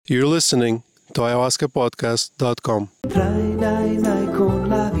You're listening to ayahuascapodcast.com. Con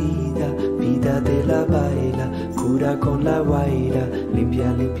la vida, vida de la baila, cura con la guaira,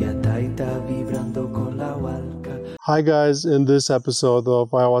 limpia, limpia, taita, vibrando con la hualca. Hi guys, in this episode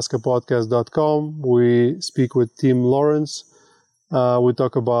of ayahuascapodcast.com, we speak with Tim Laurence. We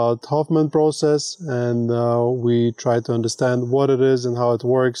talk about Hoffman process and we try to understand what it is and how it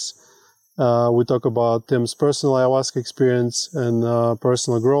works. We talk about Tim's personal ayahuasca experience and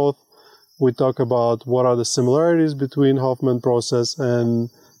personal growth. We talk about what are the similarities between Hoffman process and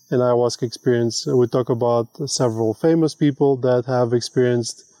an ayahuasca experience. We talk about several famous people that have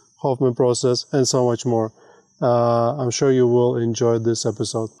experienced Hoffman process and so much more. I'm sure you will enjoy this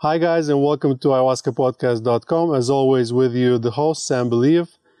episode. Hi guys, and welcome to ayahuascapodcast.com. As always, with you, the host, Sam Believ.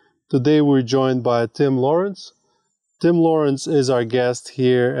 Today we're joined by Tim Laurence. Tim Laurence is our guest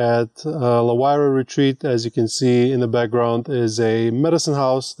here at La Guaira Retreat. As you can see in the background is a medicine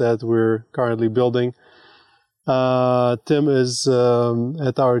house that we're currently building. Tim is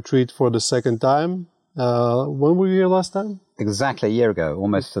at our retreat for the second time. When were you here last time? Exactly a year ago,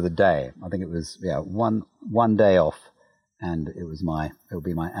 almost to the day. I think it was one day off, and it will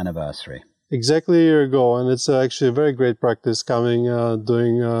be my anniversary. Exactly a year ago, and it's actually a very great practice coming,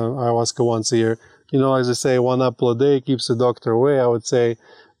 doing ayahuasca once a year. You know, as I say, one apple a day keeps the doctor away. I would say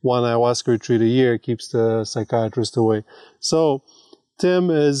one ayahuasca retreat a year keeps the psychiatrist away. So Tim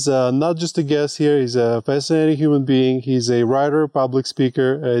is not just a guest here. He's a fascinating human being. He's a writer, public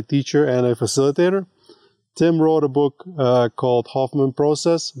speaker, a teacher, and a facilitator. Tim wrote a book called Hoffman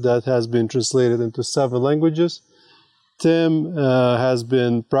Process that has been translated into 7 languages. Tim has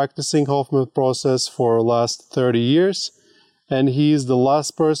been practicing Hoffman Process for the last 30 years. And he is the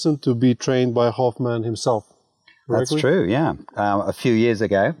last person to be trained by Hoffman himself. Correctly? That's true, yeah. A few years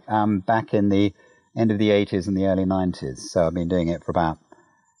ago, back in the end of the 80s and the early 90s. So I've been doing it for about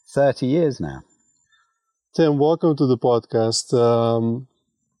 30 years now. Tim, welcome to the podcast.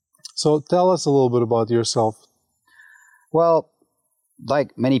 So tell us a little bit about yourself. Well,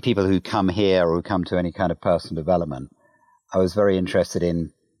 like many people who come here or who come to any kind of personal development, I was very interested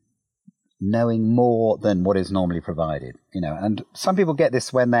in knowing more than what is normally provided, and some people get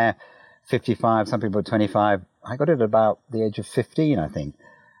this when they're 55, some people are 25. I got it at about the age of 15, I think.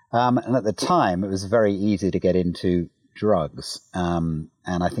 And at the time, it was very easy to get into drugs. And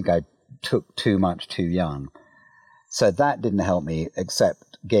I think I took too much too young. So that didn't help me,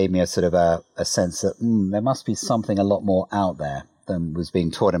 except gave me a sort of a sense that there must be something a lot more out there than was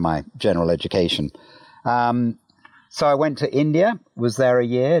being taught in my general education. So I went to India, was there a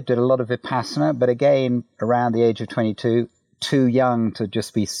year, did a lot of Vipassana, but again, around the age of 22, too young to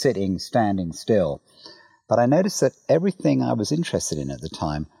just be sitting, standing still. But I noticed that everything I was interested in at the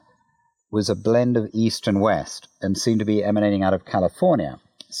time was a blend of East and West and seemed to be emanating out of California.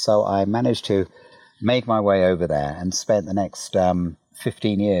 So I managed to make my way over there and spent the next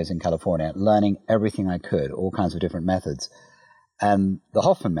 15 years in California learning everything I could, all kinds of different methods. And the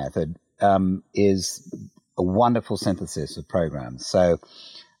Hoffman method is a wonderful synthesis of programs. So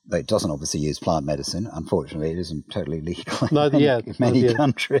it doesn't obviously use plant medicine. Unfortunately, it isn't totally legal in many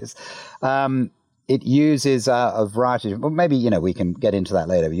countries. It uses a variety of, well, maybe, we can get into that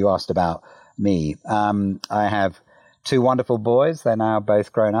later. You asked about me. I have 2 wonderful boys. They're now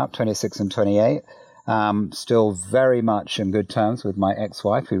both grown up, 26 and 28. Still very much in good terms with my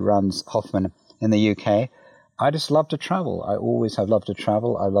ex-wife who runs Hoffman in the UK. I just love to travel. I always have loved to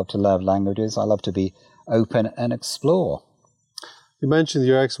travel. I love to learn languages. I love to be open and explore. You mentioned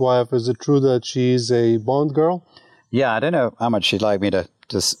your ex-wife. Is it true that she's a Bond girl? Yeah, I don't know how much she'd like me to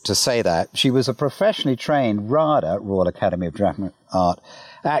say that. She was a professionally trained RADA, Royal Academy of Dramatic Art,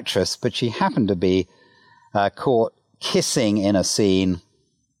 actress, but she happened to be caught kissing in a scene,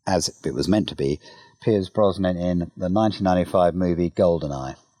 as it was meant to be, Pierce Brosnan in the 1995 movie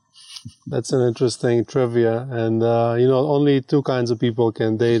GoldenEye. That's an interesting trivia. And, only 2 kinds of people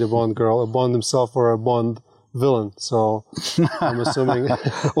can date a Bond girl, a Bond himself or a Bond villain. So I'm assuming.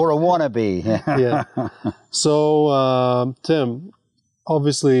 Or a wannabe. Yeah. So, Tim,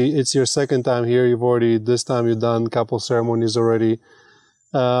 obviously it's your second time here. This time you've done a couple ceremonies already.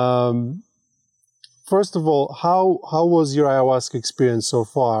 First of all, how was your ayahuasca experience so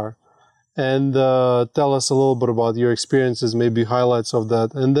far? And tell us a little bit about your experiences, maybe highlights of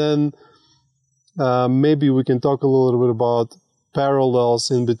that. And then maybe we can talk a little bit about parallels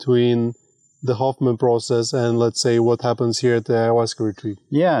in between the Hoffman process and, let's say, what happens here at the ayahuasca retreat.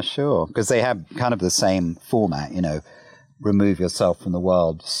 Yeah, sure. Because they have kind of the same format, remove yourself from the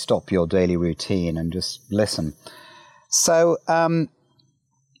world, stop your daily routine and just listen. So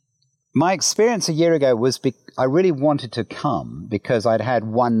My experience a year ago was I really wanted to come because I'd had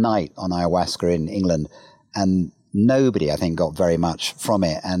one night on ayahuasca in England, and nobody, I think, got very much from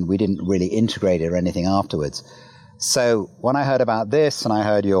it, and we didn't really integrate it or anything afterwards. So when I heard about this, and I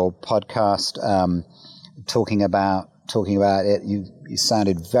heard your podcast talking about it, you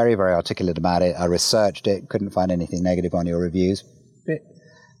sounded very, very articulate about it. I researched it, couldn't find anything negative on your reviews.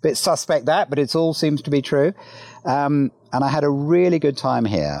 Bit suspect that, but it all seems to be true. And I had a really good time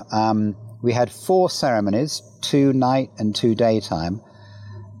here. We had 4 ceremonies, 2 night and 2 daytime.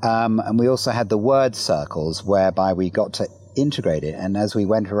 And we also had the word circles whereby we got to integrate it. And as we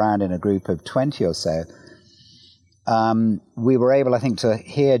went around in a group of 20 or so, we were able, I think, to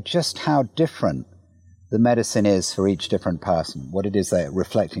hear just how different the medicine is for each different person, what it is they're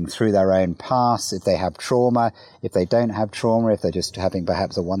reflecting through their own past, if they have trauma, if they don't have trauma, if they're just having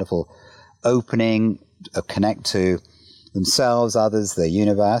perhaps a wonderful opening, connect to themselves, others, the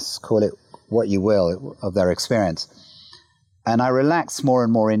universe, call it what you will, of their experience. And I relaxed more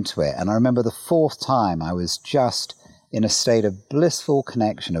and more into it. And I remember the 4th time I was just in a state of blissful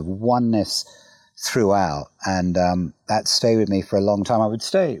connection, of oneness throughout. And that stayed with me for a long time. I would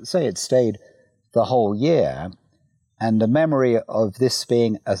say it stayed the whole year. And the memory of this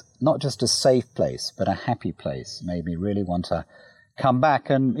being not just a safe place, but a happy place made me really want to come back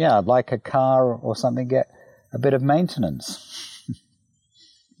and, like a car or something, get a bit of maintenance.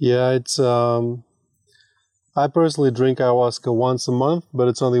 Yeah, it's... I personally drink ayahuasca once a month, but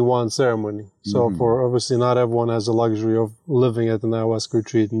it's only one ceremony. So for obviously not everyone has the luxury of living at an ayahuasca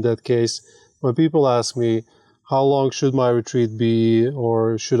retreat. In that case, when people ask me, how long should my retreat be,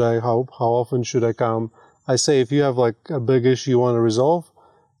 or how often should I come? I say, if you have like a big issue you want to resolve,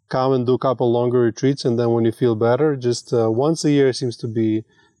 come and do a couple longer retreats. And then when you feel better, just once a year seems to be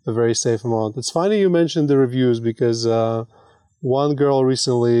a very safe amount. It's funny you mentioned the reviews because one girl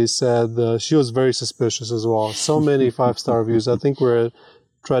recently said she was very suspicious as well. So many 5-star reviews. I think we're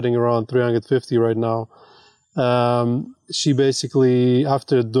treading around 350 right now. She basically,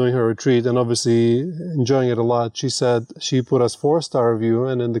 after doing her retreat and obviously enjoying it a lot, she said she put us 4-star review,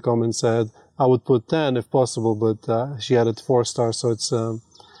 and in the comments said, I would put 10 if possible, but she added 4 stars, so it's a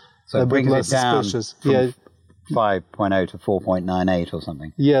bit less suspicious. Yeah. 5.0 to 4.98 or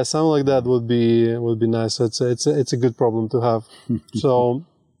something. Yeah, something like that would be nice. It's a good problem to have. So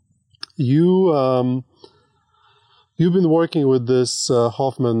you've been working with this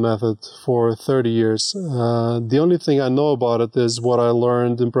Hoffman method for 30 years. The only thing I know about it is what I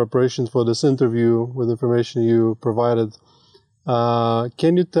learned in preparation for this interview with information you provided.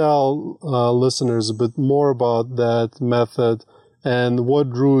 Can you tell listeners a bit more about that method and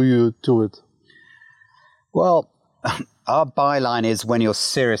what drew you to it? Well, our byline is when you're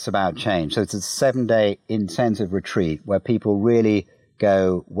serious about change. So it's a 7-day intensive retreat where people really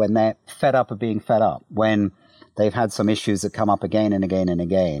go when they're fed up of being fed up, when they've had some issues that come up again and again and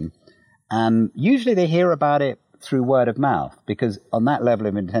again. And usually they hear about it through word of mouth, because on that level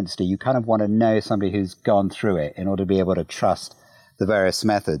of intensity, you kind of want to know somebody who's gone through it in order to be able to trust the various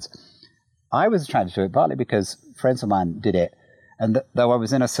methods. I was attracted to it partly because friends of mine did it. And though I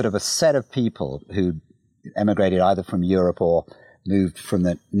was in a sort of a set of people who emigrated either from Europe or moved from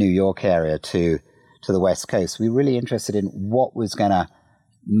the New York area to the West Coast, we were really interested in what was going to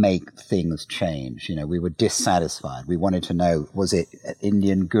make things change. We were dissatisfied. We wanted to know, was it an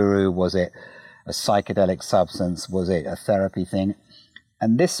Indian guru? Was it a psychedelic substance? Was it a therapy thing?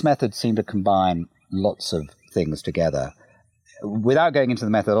 And this method seemed to combine lots of things together. Without going into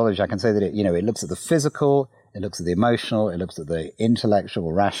the methodology, I can say that it looks at the physical, it looks at the emotional, it looks at the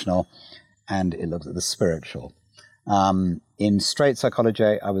intellectual, rational, and it looks at the spiritual. In straight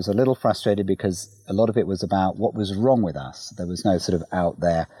psychology, I was a little frustrated because a lot of it was about what was wrong with us. There was no sort of out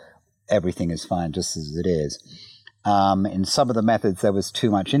there, everything is fine just as it is. In some of the methods, there was too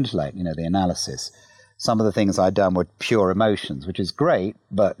much intellect, the analysis. Some of the things I'd done were pure emotions, which is great,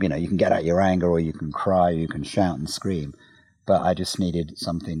 but, you can get out your anger, or you can cry, or you can shout and scream. But I just needed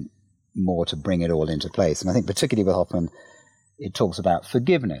something more to bring it all into place. And I think particularly with Hoffman, it talks about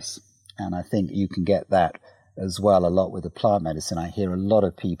forgiveness. And I think you can get that as well a lot with the plant medicine. I hear a lot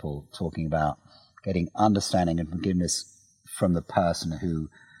of people talking about getting understanding and forgiveness from the person who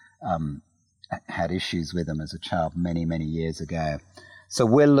had issues with them as a child many, many years ago. So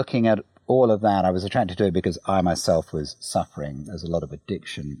we're looking at all of that. I was attracted to it because I myself was suffering. There's a lot of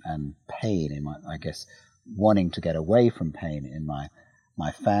addiction and pain in wanting to get away from pain in my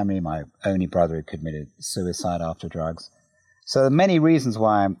family. My only brother had committed suicide after drugs. So there are many reasons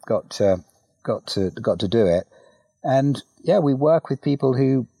why I got to do it. And we work with people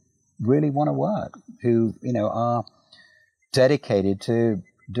who really want to work, who, are dedicated to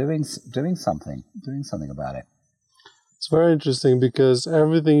doing something about it. It's very interesting because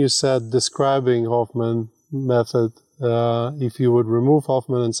everything you said describing Hoffman method, if you would remove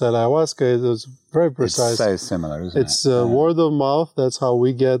Hoffman and said ayahuasca, it was very precise. It's so similar, isn't it? It's word of mouth. That's how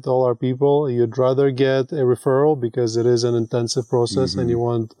we get all our people. You'd rather get a referral because it is an intensive process and you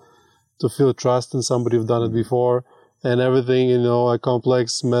want to feel trust in somebody who's done it before. And everything, a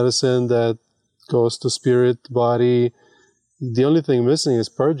complex medicine that goes to spirit, body. The only thing missing is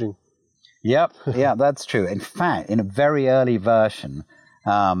purging. Yep, yeah, that's true. In fact, in a very early version,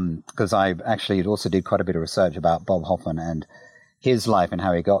 because I actually also did quite a bit of research about Bob Hoffman and his life and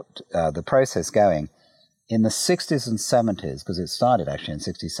how he got the process going. In the 60s and 70s, because it started actually in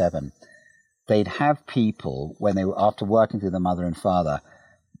 67, they'd have people, when they were after working through the mother and father,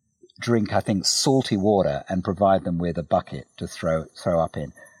 drink, I think, salty water and provide them with a bucket to throw up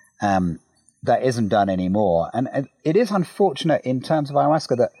in. That isn't done anymore. And it is unfortunate in terms of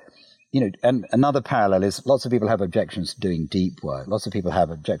ayahuasca that, and another parallel is lots of people have objections to doing deep work. Lots of people have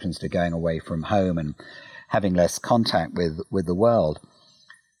objections to going away from home and having less contact with the world.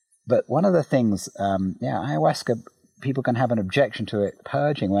 But one of the things, ayahuasca, people can have an objection to it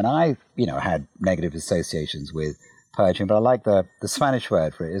purging. When I, had negative associations with purging, but I like the Spanish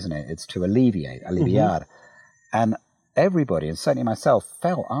word for it, isn't it? It's to alleviate, aliviar. And everybody, and certainly myself,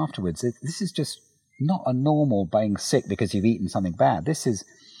 felt afterwards, this is just not a normal being sick because you've eaten something bad. This is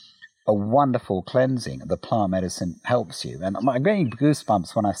a wonderful cleansing. The plant medicine helps you. And I'm getting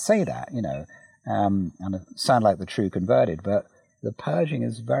goosebumps when I say that, and I sound like the true converted, but the purging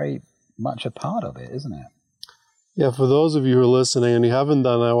is very much a part of it, isn't it? Yeah, for those of you who are listening and you haven't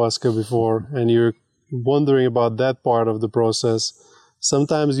done ayahuasca before and you're wondering about that part of the process,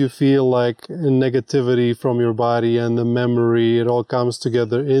 sometimes you feel like negativity from your body and the memory, it all comes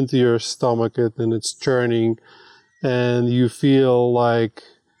together into your stomach and it's churning, and you feel like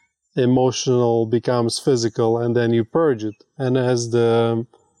emotional becomes physical, and then you purge it. And as the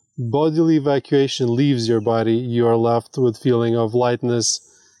bodily evacuation leaves your body, you are left with feeling of lightness,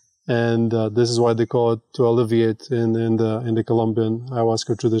 and this is why they call it to alleviate in the Colombian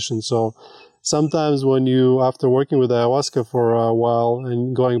ayahuasca tradition. So sometimes when you, after working with ayahuasca for a while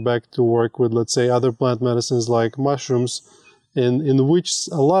and going back to work with, let's say, other plant medicines like mushrooms, in which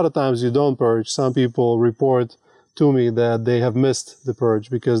a lot of times you don't purge, some people report to me that they have missed the purge,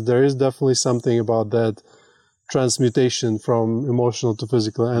 because there is definitely something about that transmutation from emotional to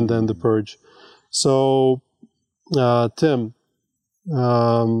physical and then the purge. So, Tim,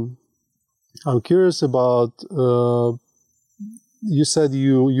 I'm curious about, you said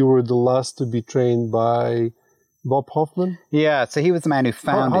you were the last to be trained by Bob Hoffman? Yeah, so he was the man who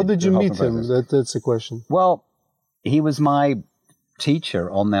founded. How did you meet him? Process. That's the question. Well, he was my teacher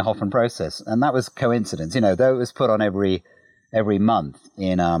on the Hoffman process, and that was coincidence. Though it was put on every month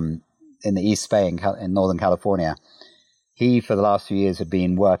in the East Bay in Northern California, he for the last few years had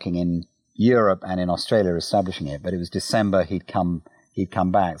been working in Europe and in Australia establishing it. But it was December he'd come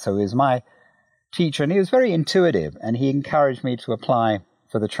back, so he was my teacher, and he was very intuitive, and he encouraged me to apply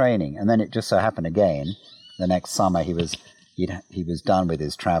for the training. And then it just so happened again, the next summer he was done with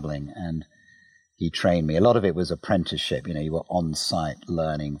his traveling, and he trained me. A lot of it was apprenticeship. You were on site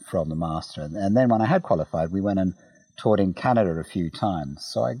learning from the master. And then when I had qualified, we went and taught in Canada a few times.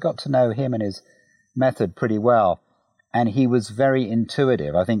 So I got to know him and his method pretty well. And he was very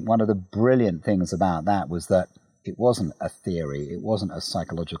intuitive. I think one of the brilliant things about that was that it wasn't a theory. It wasn't a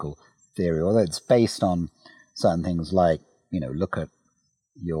psychological theory, although it's based on certain things like, look at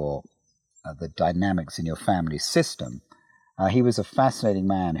the dynamics in your family system. He was a fascinating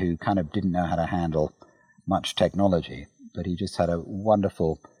man who kind of didn't know how to handle much technology, but he just had a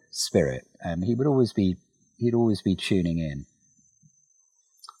wonderful spirit, and he'd always be tuning in.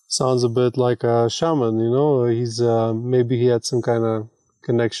 Sounds a bit like a shaman, He's maybe he had some kind of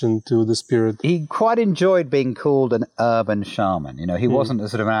connection to the spirit. He quite enjoyed being called an urban shaman. He wasn't a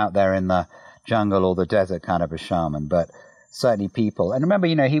sort of out there in the jungle or the desert kind of a shaman, but certainly people. And remember,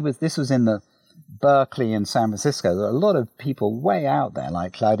 this was in the Berkeley and San Francisco. There are a lot of people way out there,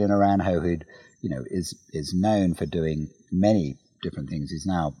 like Claudio Naranjo, who is known for doing many different things. He's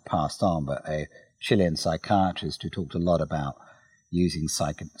now passed on, but a Chilean psychiatrist who talked a lot about using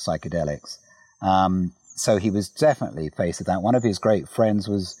psychedelics. So he was definitely faced with that. One of his great friends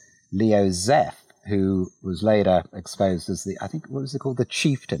was Leo Zeff, who was later exposed as the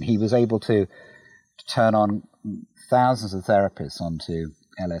chieftain. He was able to turn on thousands of therapists onto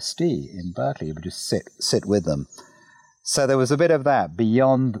LSD in Berkeley. He would just sit with them. So there was a bit of that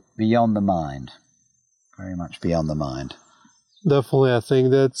beyond the mind, very much beyond the mind. Definitely, I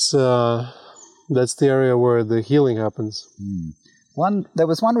think that's the area where the healing happens. There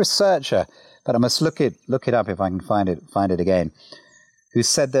was one researcher, but I must look it up if I can find it again, who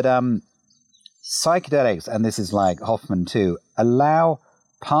said that psychedelics, and this is like Hoffman too, allow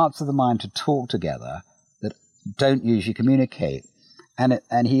parts of the mind to talk together that don't usually communicate.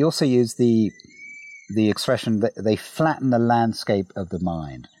 And he also used the expression that they flatten the landscape of the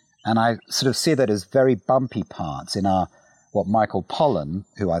mind. And I sort of see that as very bumpy parts in what Michael Pollan,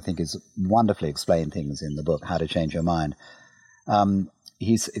 who I think is wonderfully explained things in the book, How to Change Your Mind,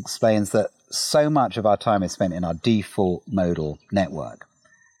 he explains that so much of our time is spent in our default modal network.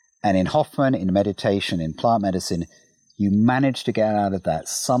 And in Hoffman, in meditation, in plant medicine, you manage to get out of that.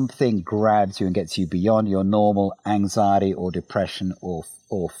 Something grabs you and gets you beyond your normal anxiety or depression or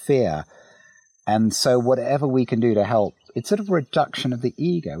fear. And so whatever we can do to help, it's sort of a reduction of the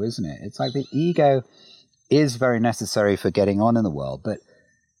ego, isn't it? It's like the ego is very necessary for getting on in the world, but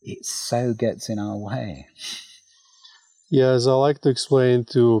it so gets in our way. Yes, I like to explain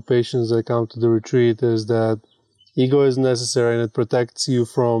to patients that come to the retreat is that ego is necessary and it protects you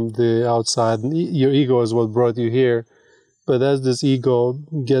from the outside. Your ego is what brought you here. But as this ego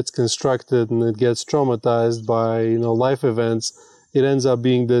gets constructed and it gets traumatized by, life events, it ends up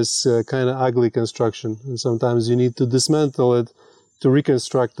being this kind of ugly construction. And sometimes you need to dismantle it to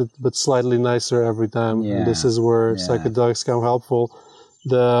reconstruct it, but slightly nicer every time. Yeah. And this is where psychedelics come helpful.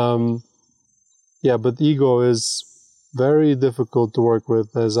 But ego is very difficult to work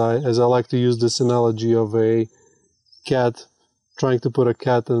with. As I like to use this analogy of a cat trying to put a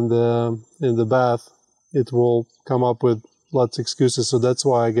cat in the bath, it will come up with lots of excuses. So that's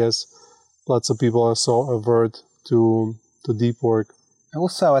why I guess lots of people are so avert to deep work.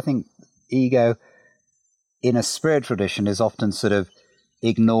 Also, I think ego in a spiritual tradition is often sort of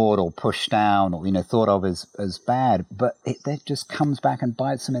ignored or pushed down or, thought of as bad, but it just comes back and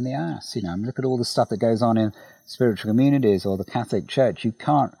bites them in the ass. Look at all the stuff that goes on in spiritual communities or the Catholic Church. You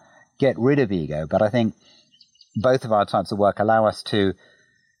can't get rid of ego, but I think both of our types of work allow us to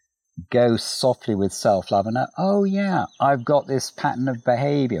go softly with self-love and oh yeah, I've got this pattern of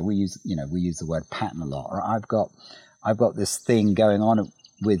behavior. We use the word pattern a lot. Or I've got this thing going on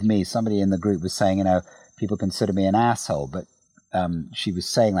with me. Somebody in the group was saying, people consider me an asshole, but she was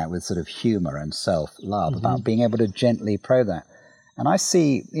saying that with sort of humor and self-love about being able to gently probe that. And I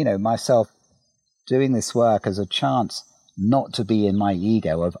see, myself doing this work as a chance not to be in my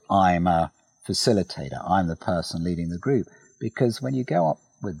ego of I'm a facilitator, I'm the person leading the group. Because when you go up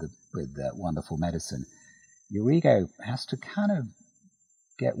with the wonderful medicine, your ego has to kind of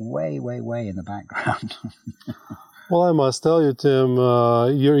get way, way, way in the background. Well, I must tell you, Tim,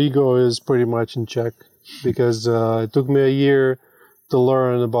 your ego is pretty much in check because it took me a year to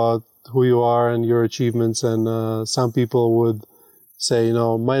learn about who you are and your achievements. And some people would say,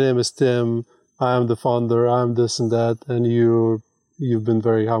 my name is Tim, I am the founder, I'm this and that. And you've been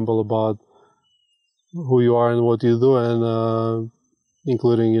very humble about who you are and what you do. And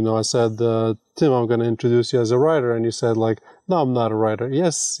including, I said, Tim, I'm going to introduce you as a writer. And you said, no, I'm not a writer.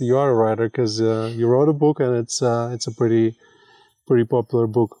 Yes, you are a writer because you wrote a book and it's a pretty popular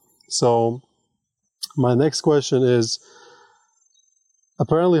book. So my next question is,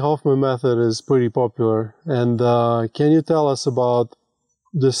 apparently Hoffman method is pretty popular. And can you tell us about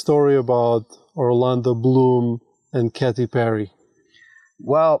the story about Orlando Bloom and Katy Perry?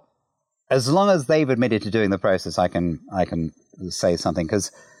 Well, as long as they've admitted to doing the process, I can say something,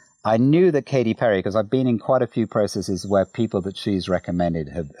 because I knew that Katy Perry, because I've been in quite a few processes where people that she's recommended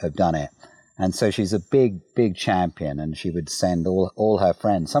have done it. And so she's a big champion, and she would send all her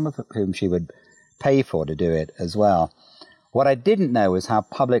friends, some of whom she would pay for to do it as well. What I didn't know was how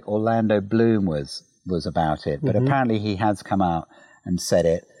public Orlando Bloom was about it, but apparently he has come out and said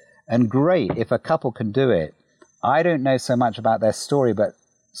it. And great, if a couple can do it. I don't know so much about their story, but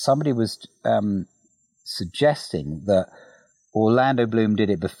somebody was suggesting that Orlando Bloom did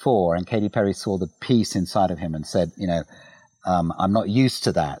it before, and Katy Perry saw the peace inside of him and said, I'm not used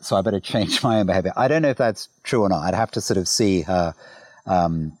to that, so I better change my own behavior. I don't know if that's true or not. I'd have to sort of see her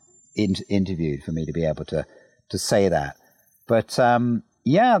interviewed for me to be able to say that. But there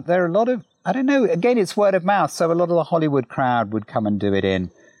are a lot of, I don't know, again, it's word of mouth. So a lot of the Hollywood crowd would come and do it in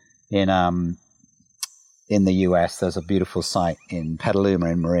the US. There's a beautiful site in Petaluma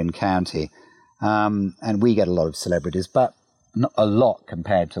in Marin County. And we get a lot of celebrities, but not a lot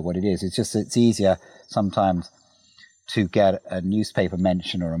compared to what it is. It's easier sometimes to get a newspaper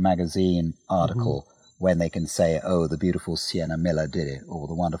mention or a magazine article when they can say, oh, the beautiful Sienna Miller did it, or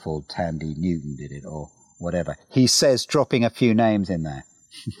the wonderful Tandy Newton did it, or whatever. He says, dropping a few names in there.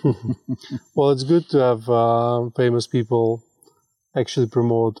 Well, it's good to have famous people actually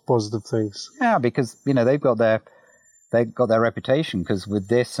promote positive things. Yeah, because, they've got they got their reputation because with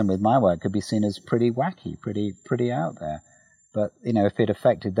this and with my work could be seen as pretty wacky, pretty out there. But, if it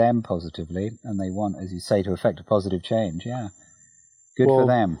affected them positively and they want, as you say, to affect a positive change, good for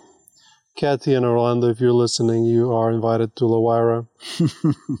them. Kathy and Orlando, if you're listening, you are invited to Lawira.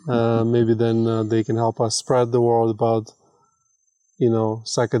 Maybe then they can help us spread the word about,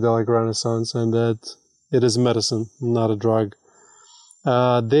 psychedelic renaissance and that it is medicine, not a drug.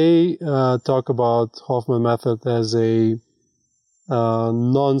 They talk about Hoffman method as a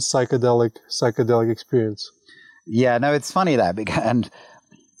non-psychedelic experience. Yeah, no, it's funny that, and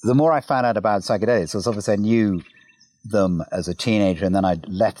the more I found out about psychedelics, was obviously I knew them as a teenager, and then I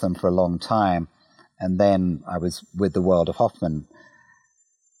left them for a long time, and then I was with the world of Hoffman.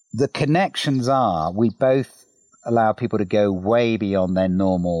 The connections are, we both allow people to go way beyond their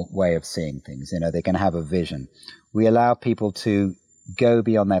normal way of seeing things. They can have a vision. We allow people to go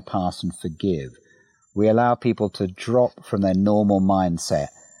beyond their past and forgive. We allow people to drop from their normal mindset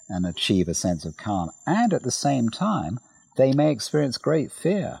and achieve a sense of calm. And at the same time, they may experience great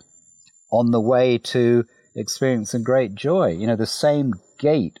fear on the way to experiencing great joy. The same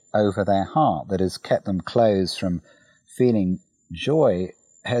gate over their heart that has kept them closed from feeling joy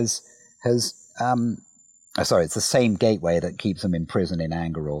it's the same gateway that keeps them imprisoned in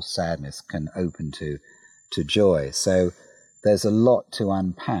anger or sadness can open to joy. So there's a lot to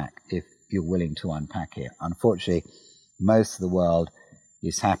unpack if you're willing to unpack it. Unfortunately, most of the world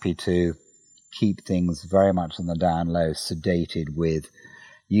is happy to keep things very much on the down low, sedated with,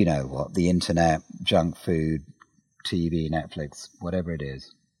 the internet, junk food, TV, Netflix, whatever it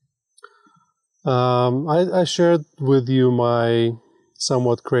is. I shared with you my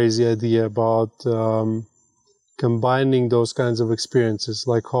somewhat crazy idea about combining those kinds of experiences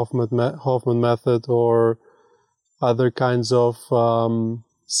like Hoffman method or other kinds of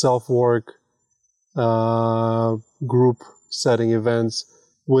self-work group setting events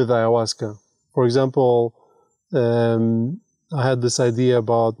with ayahuasca. For example, I had this idea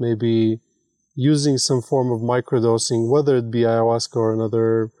about maybe using some form of microdosing, whether it be ayahuasca or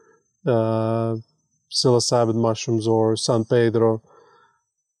another psilocybin mushrooms or San Pedro,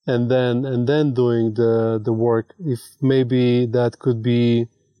 and then doing the work. If maybe that could be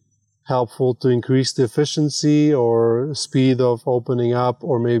helpful to increase the efficiency or speed of opening up,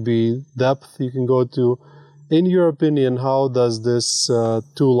 or maybe depth you can go to. In your opinion, how does this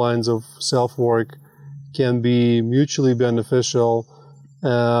two lines of self-work can be mutually beneficial,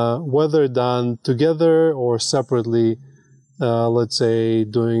 whether done together or separately? Let's say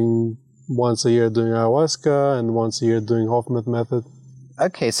doing once a year doing ayahuasca and once a year doing Hoffman method.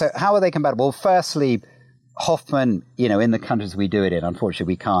 Okay, so how are they compatible? Well, firstly, Hoffman, in the countries we do it in,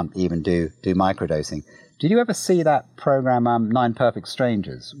 unfortunately, we can't even do microdosing. Did you ever see that program, 9 Perfect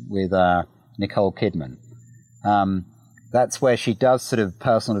Strangers, with Nicole Kidman? That's where she does sort of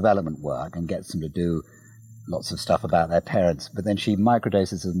personal development work and gets them to do lots of stuff about their parents, but then she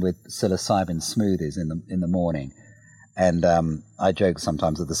microdoses them with psilocybin smoothies in the morning. And I joke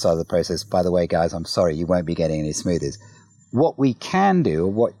sometimes at the start of the process, by the way, guys, I'm sorry, you won't be getting any smoothies. What we can do,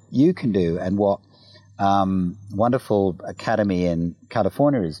 or what you can do, and what wonderful academy in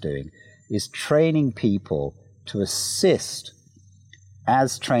California is doing, is training people to assist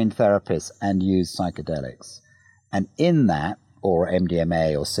as trained therapists and use psychedelics. And in that, or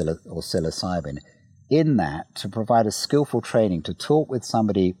MDMA or psilocybin, in that, to provide a skillful training to talk with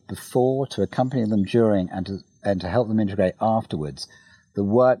somebody before, to accompany them during, and to help them integrate afterwards the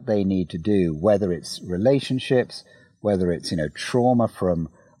work they need to do, whether it's relationships, whether it's, trauma from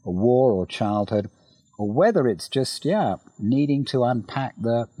a war or childhood, or whether it's just, needing to unpack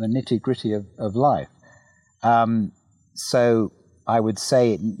the nitty-gritty of life. So I would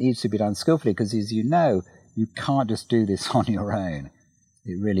say it needs to be done skillfully because, as you know, you can't just do this on your own.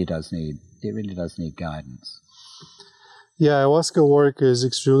 It really does need guidance. Yeah, ayahuasca work is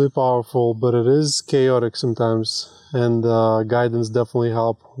extremely powerful, but it is chaotic sometimes, and guidance definitely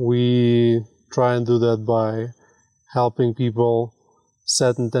help. We try and do that by helping people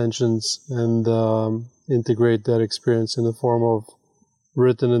set intentions and integrate that experience in the form of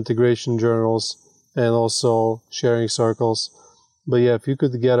written integration journals and also sharing circles. But yeah, if you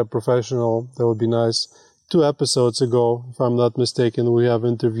could get a professional, that would be nice. 2 episodes ago, if I'm not mistaken, we have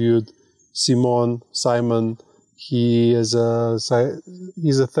interviewed Simon. He's a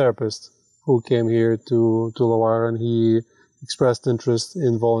therapist who came here to Lawira, and he expressed interest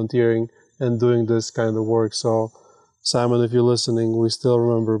in volunteering and doing this kind of work. So, Simon, if you're listening, we still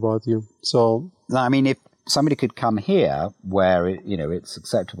remember about you. So, I mean, if somebody could come here where it's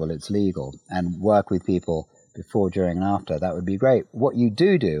acceptable, it's legal, and work with people before, during, and after, that would be great. What you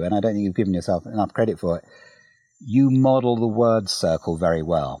do, and I don't think you've given yourself enough credit for it, you model the word circle very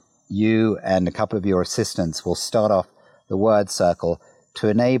well. You and a couple of your assistants will start off the word circle to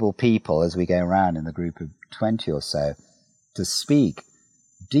enable people, as we go around in the group of 20 or so, to speak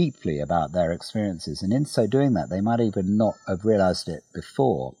deeply about their experiences. And in so doing that, they might even not have realized it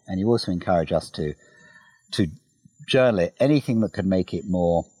before. And you also encourage us to journal it, anything that could make it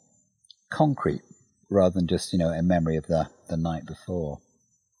more concrete rather than just, a memory of the night before.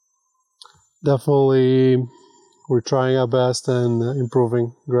 Definitely, we're trying our best and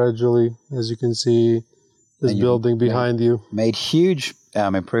improving gradually. As you can see, this building behind you. Made huge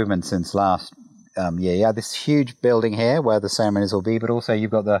improvements since last year. You have this huge building here where the ceremonies will be, but also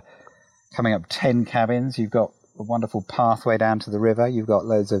you've got coming up 10 cabins. You've got a wonderful pathway down to the river. You've got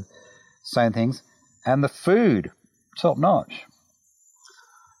loads of stone things. And the food, top notch.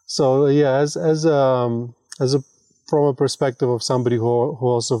 So yeah, from a perspective of somebody who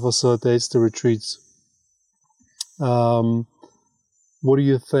also facilitates the retreats, what do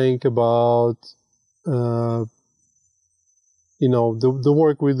you think about the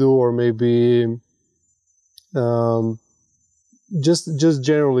work we do, or maybe just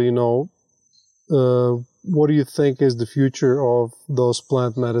generally, what do you think is the future of those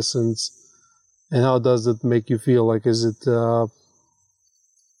plant medicines, and how does it make you feel? Like, is it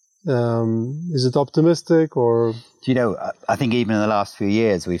optimistic, or? I think even in the last few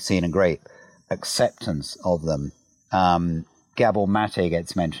years, we've seen a great acceptance of them. Gabor Mate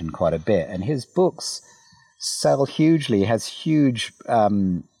gets mentioned quite a bit, and his books sell hugely. He has huge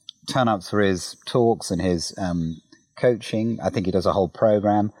turn-ups for his talks and his coaching. I think he does a whole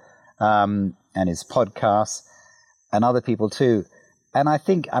program, and his podcasts, and other people too. And I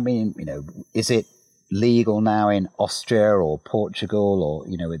think, is it legal now in Austria or Portugal, or,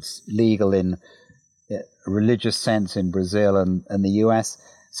 it's legal in a religious sense in Brazil and the US.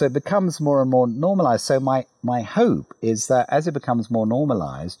 So it becomes more and more normalized. So my hope is that as it becomes more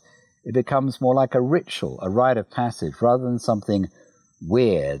normalized, it becomes more like a ritual, a rite of passage, rather than something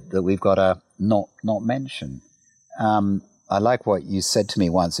weird that we've got to not mention. I like what you said to me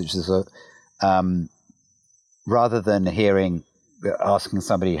once, which is rather than asking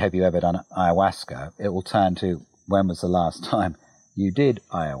somebody, have you ever done ayahuasca, it will turn to, when was the last time you did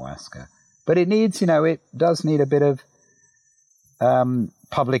ayahuasca? But it needs, it does need a bit of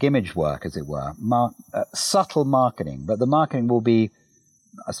public image work, as it were, subtle marketing. But the marketing will be,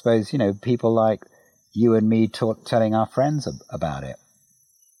 I suppose, people like you and me telling our friends about it.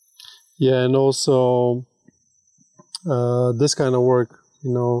 Yeah, and also this kind of work,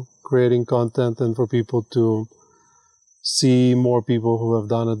 creating content and for people to see more people who have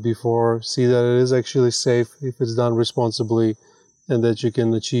done it before, see that it is actually safe if it's done responsibly, and that you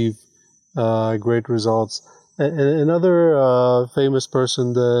can achieve great results. And another famous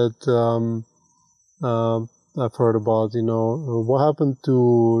person that I've heard about, what happened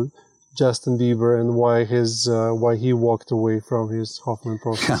to Justin Bieber and why he walked away from his Hoffman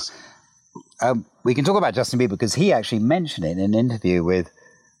process. We can talk about Justin Bieber because he actually mentioned it in an interview with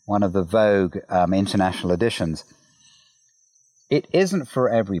one of the Vogue international editions. It isn't for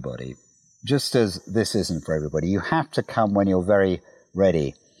everybody, just as this isn't for everybody. You have to come when you're very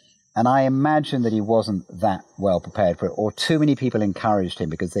ready. And I imagine that he wasn't that well prepared for it, or too many people encouraged him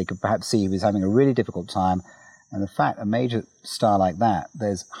because they could perhaps see he was having a really difficult time. And the fact, a major star like that,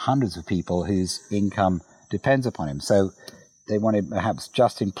 there's hundreds of people whose income depends upon him. So they wanted perhaps,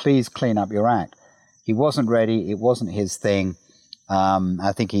 Justin, please clean up your act. He wasn't ready. It wasn't his thing.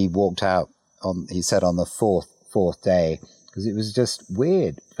 I think he walked out he said on the fourth day, because it was just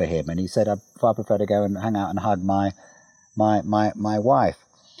weird for him. And he said, I'd far prefer to go and hang out and hug my wife.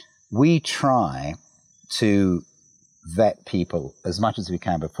 We try to vet people as much as we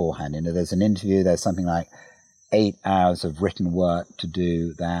can beforehand. There's an interview, there's something like 8 hours of written work to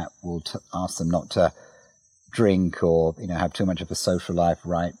do that will ask them not to drink or, have too much of a social life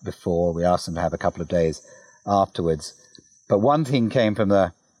right before. We ask them to have a couple of days afterwards. But one thing came from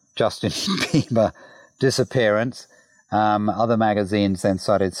the Justin Bieber disappearance. Other magazines then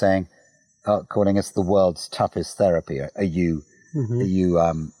started saying, calling us the world's toughest therapy.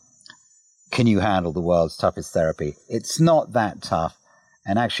 Can you handle the world's toughest therapy? It's not that tough.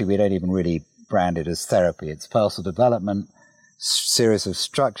 And actually, we don't even really brand it as therapy. It's personal development, series of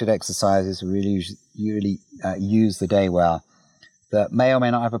structured exercises. We really use the day well that may or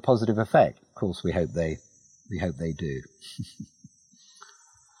may not have a positive effect. Of course, we hope they do.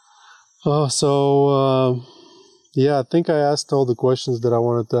 Yeah, I think I asked all the questions that I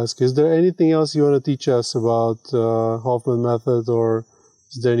wanted to ask. Is there anything else you want to teach us about Hoffman method, or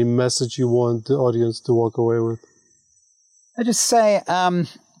is there any message you want the audience to walk away with? I just say,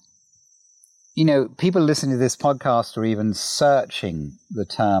 people listening to this podcast or even searching the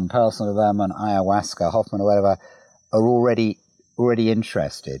term personal development, ayahuasca, Hoffman, or whatever, are already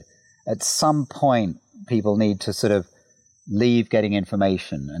interested. At some point, people need to sort of leave getting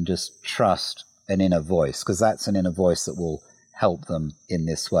information and just trust an inner voice, because that's an inner voice that will help them in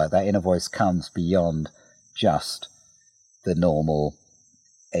this work. That inner voice comes beyond just the normal,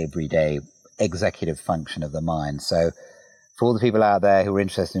 everyday executive function of the mind. So for all the people out there who are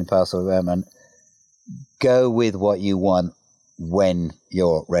interested in personal development, go with what you want when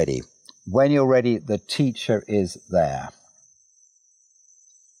you're ready. When you're ready, the teacher is there.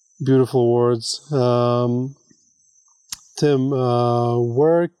 Beautiful words. Tim,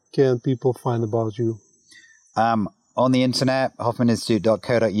 where can people find about you? On the internet,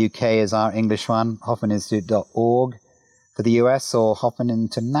 hoffmaninstitute.co.uk is our English one, hoffmaninstitute.org for the US, or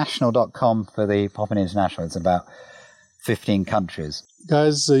hoffmaninternational.com for the Hoffman International. It's about 15 countries.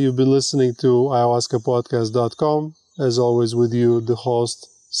 Guys, you've been listening to ayahuascapodcast.com. As always, with you, the host,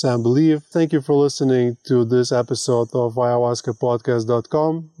 Sam Believe. Thank you for listening to this episode of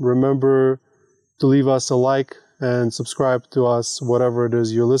ayahuascapodcast.com. Remember to leave us a like and subscribe to us, whatever it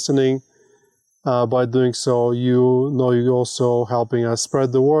is you're listening. By doing so, you're also helping us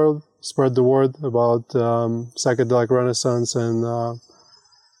spread the word about psychedelic renaissance and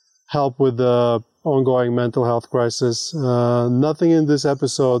help with the ongoing mental health crisis. Nothing in this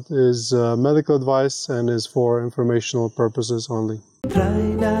episode is medical advice and is for informational purposes only.